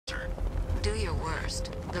Do your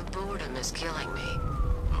worst. The boredom is killing me.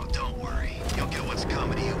 Oh, don't worry. You'll get what's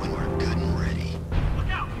coming to you when we're good and ready. Look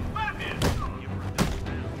out! Batman!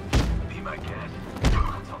 Be my guest.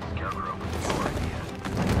 I'll tell Scarecrow with your idea.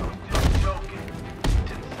 I was just joking.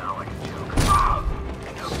 Didn't sound like a joke.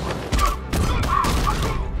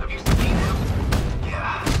 Have you seen him?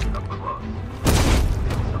 Yeah, up close.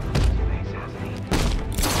 Feel something in his face, hasn't he?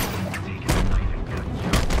 Taking a knife and got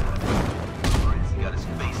jumped at. Or has he got his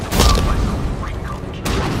face devoured by some freak called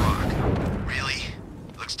Killer Rock? Really?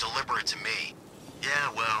 Looks deliberate to me. Yeah,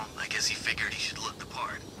 well, I guess he figured he should look the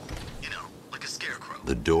part. You know, like a scarecrow.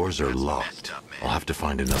 The doors are That's locked. messed up, man. I'll have to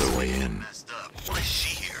find another way in. Messed up. Why is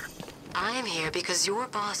she here? I'm here because your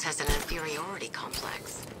boss has an inferiority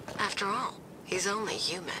complex. After all, he's only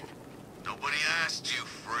human. Nobody asked you,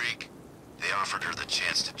 freak. They offered her the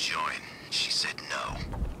chance to join. She said no.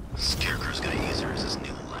 Scarecrow's gonna use her as his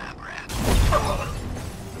new lab rat.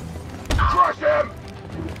 Crush him!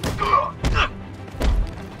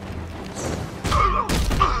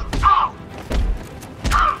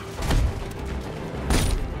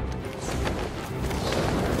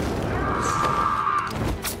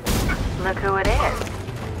 Look who it is.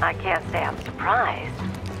 I can't say I'm surprised.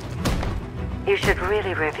 You should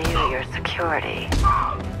really review your security.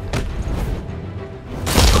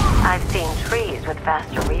 I've seen trees with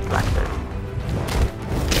faster reflexes.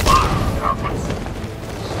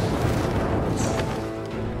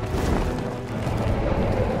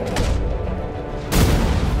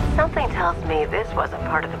 Something tells me this wasn't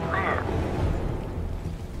part of the plan.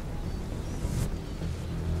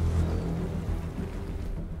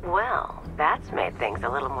 Well, that's made things a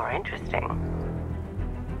little more interesting.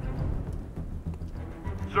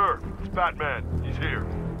 Sir, it's Batman. He's here.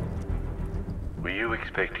 Were you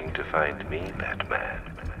expecting to find me,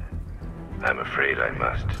 Batman? I'm afraid I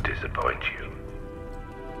must disappoint you.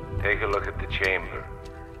 Take a look at the chamber.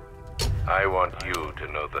 I want you to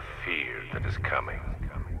know the fear that is coming.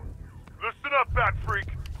 Listen up, Bat Freak.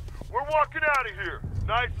 We're walking out of here,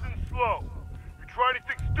 nice and slow. You try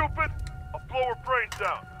anything stupid, I'll blow her brains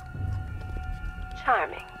out.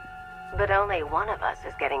 Charming. But only one of us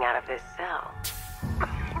is getting out of this cell.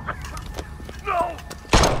 No!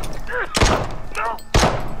 No!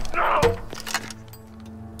 No!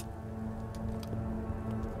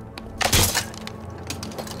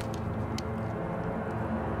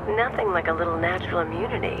 Nothing like a little natural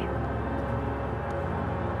immunity.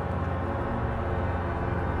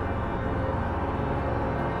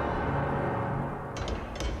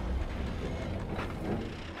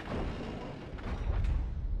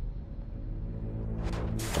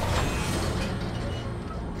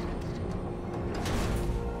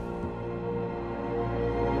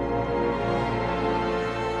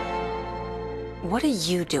 What are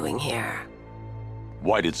you doing here?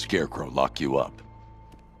 Why did Scarecrow lock you up?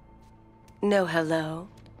 No hello?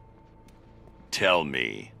 Tell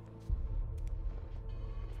me.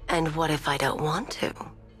 And what if I don't want to?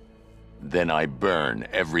 Then I burn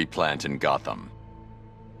every plant in Gotham.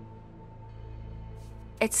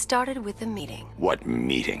 It started with a meeting. What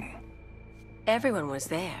meeting? Everyone was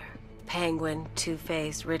there. Penguin,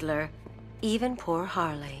 Two-Face, Riddler, even poor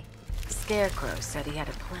Harley. Scarecrow said he had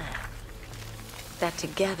a plan. That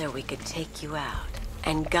together we could take you out,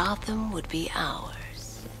 and Gotham would be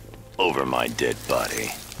ours. Over my dead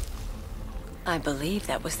body. I believe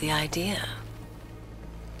that was the idea.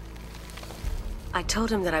 I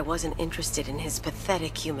told him that I wasn't interested in his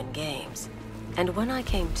pathetic human games. And when I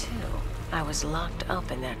came to, I was locked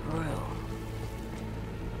up in that room.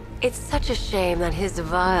 It's such a shame that his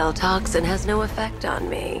vile toxin has no effect on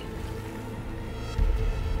me.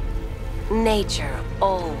 Nature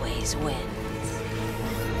always wins.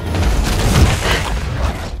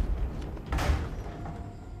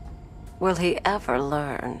 Will he ever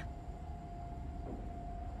learn?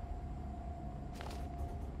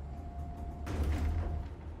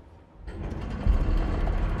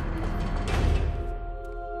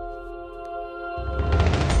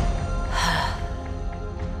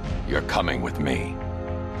 You're coming with me.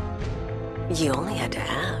 You only had to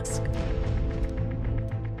ask.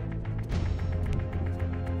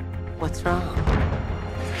 What's wrong?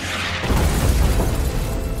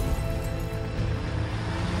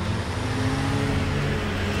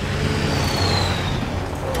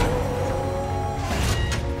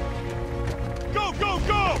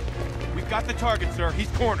 Got the target, sir. He's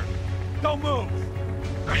cornered. Don't move.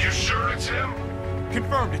 Are you sure it's him?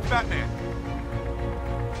 Confirmed. It's Batman.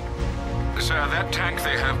 Sir, that tank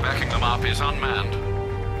they have backing them up is unmanned.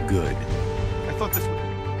 Good. I thought this would...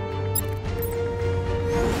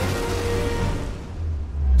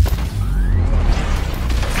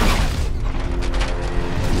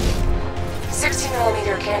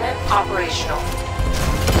 cannon operational.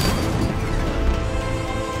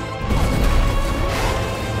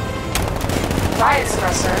 Riot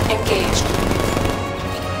suppressor engaged.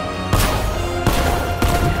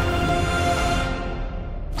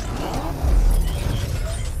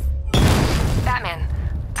 Batman,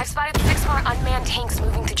 I've spotted 6 more unmanned tanks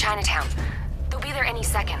moving through Chinatown. They'll be there any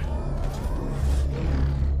second.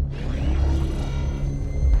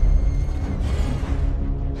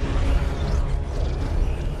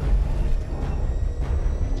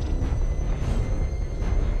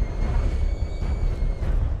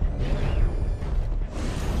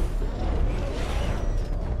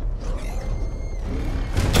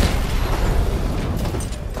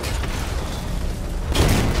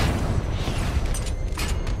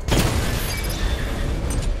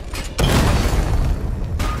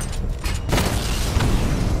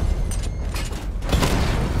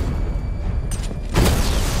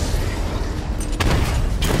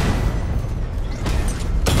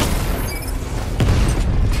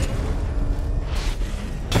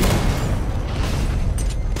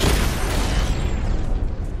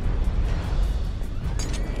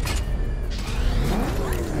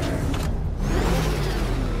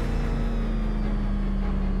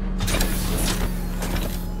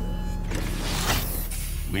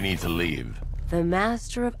 We need to leave. The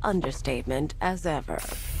master of understatement as ever.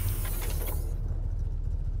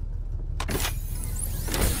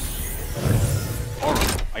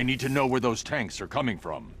 I need to know where those tanks are coming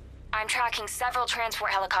from. I'm tracking several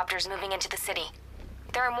transport helicopters moving into the city.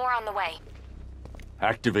 There are more on the way.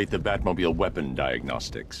 Activate the Batmobile weapon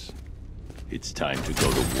diagnostics. It's time to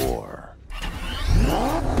go to war.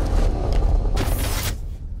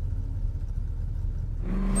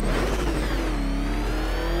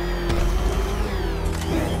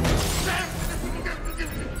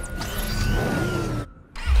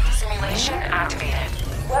 Simulation activated.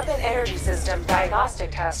 Weapon energy system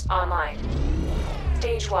diagnostic test online.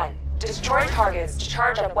 Stage 1. Destroy targets to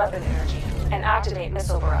charge up weapon energy and activate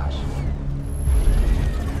missile barrage.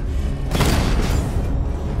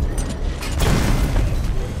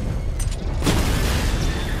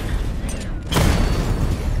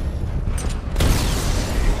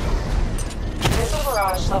 Missile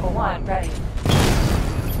barrage level 1 ready.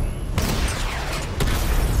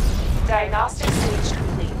 Diagnostic stage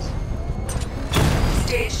complete.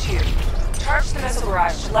 Stage 2. Charge the missile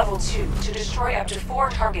barrage to level 2 to destroy up to 4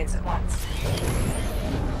 targets at once.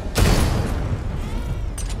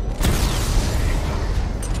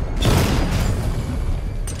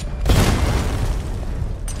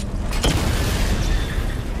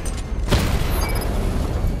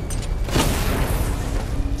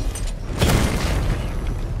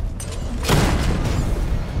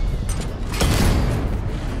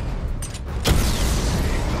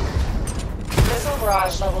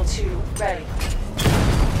 Barrage level 2 ready.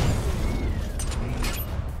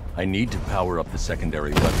 I need to power up the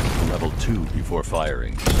secondary weapon to level 2 before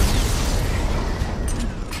firing.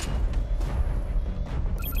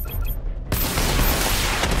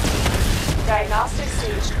 Diagnostic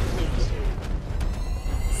stage complete.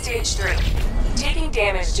 Stage 3. Taking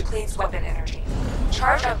damage depletes weapon energy.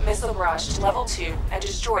 Charge up missile barrage to level 2 and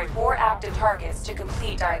destroy 4 active targets to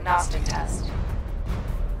complete diagnostic test.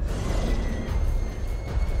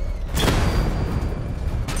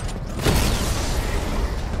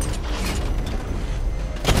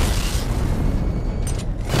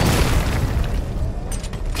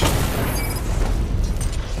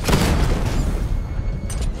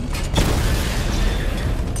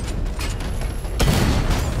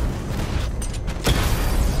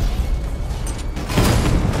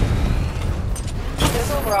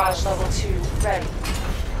 Barrage level 2 ready.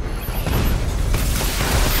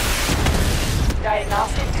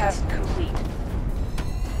 Diagnostic test complete.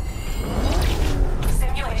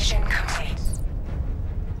 Simulation complete.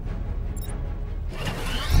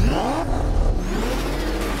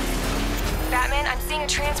 Batman, I'm seeing a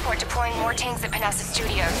transport deploying more tanks at Panessa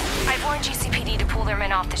Studios. I've warned GCPD to pull their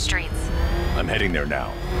men off the streets. I'm heading there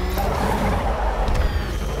now.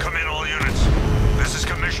 Come in, all units. This is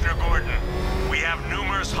Commissioner Gordon. We have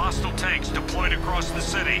numerous hostile tanks deployed across the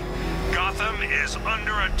city. Gotham is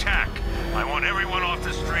under attack. I want everyone off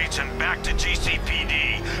the streets and back to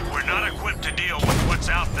GCPD. We're not equipped to deal with what's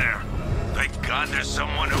out there. Thank God there's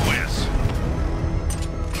someone who is.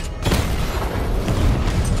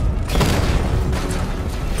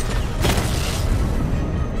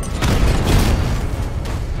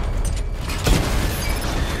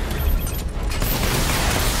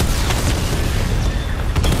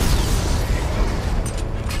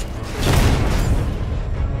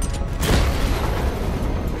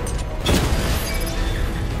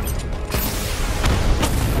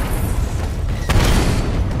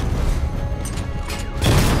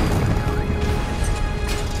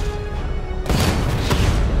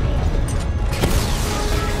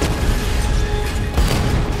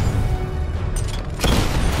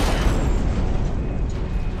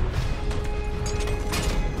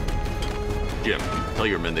 Tell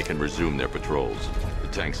your men they can resume their patrols. The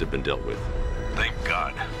tanks have been dealt with. Thank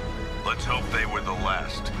God. Let's hope they were the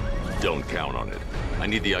last. Don't count on it. I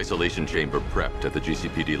need the isolation chamber prepped at the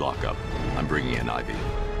GCPD lockup. I'm bringing in Ivy.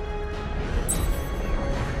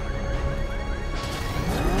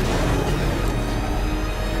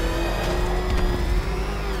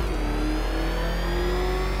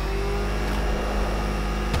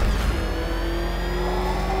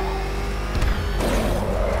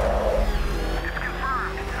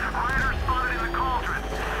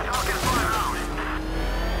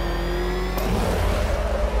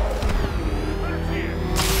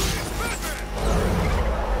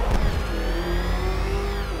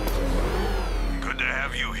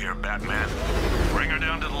 Batman. Bring her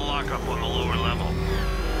down to the lockup on the lower level.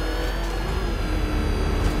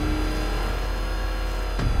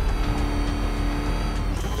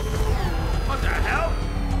 What the hell?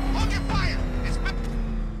 Hold your fire! It's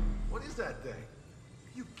What is that thing?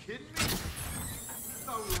 Are you kidding me? I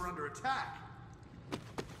thought we were under attack.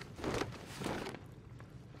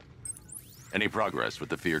 Any progress with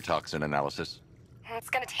the fear toxin analysis? It's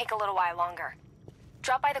gonna take a little while longer.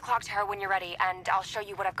 Drop by the clock tower when you're ready, and I'll show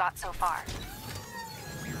you what I've got so far.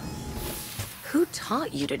 Who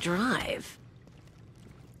taught you to drive?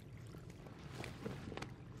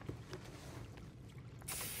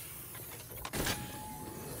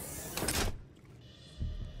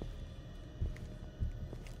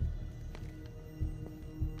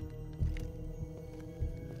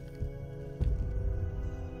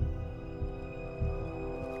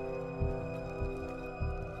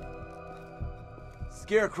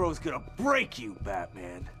 Scarecrow's gonna break you,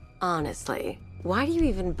 Batman. Honestly, why do you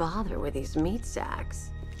even bother with these meat sacks?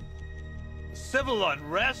 Civil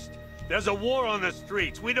unrest? There's a war on the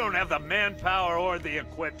streets. We don't have the manpower or the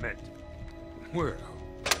equipment. Well,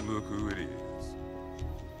 look who it is.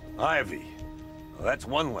 Ivy. Well, that's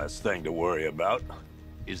one less thing to worry about.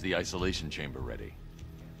 Is the isolation chamber ready?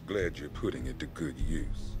 Glad you're putting it to good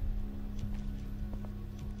use.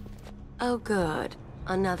 Oh good,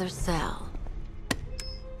 another cell.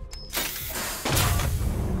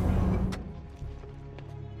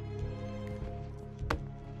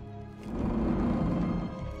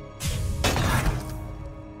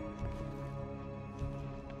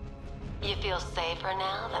 You feel safer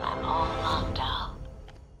now that I'm all locked out?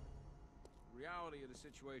 The reality of the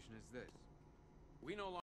situation is this. We no longer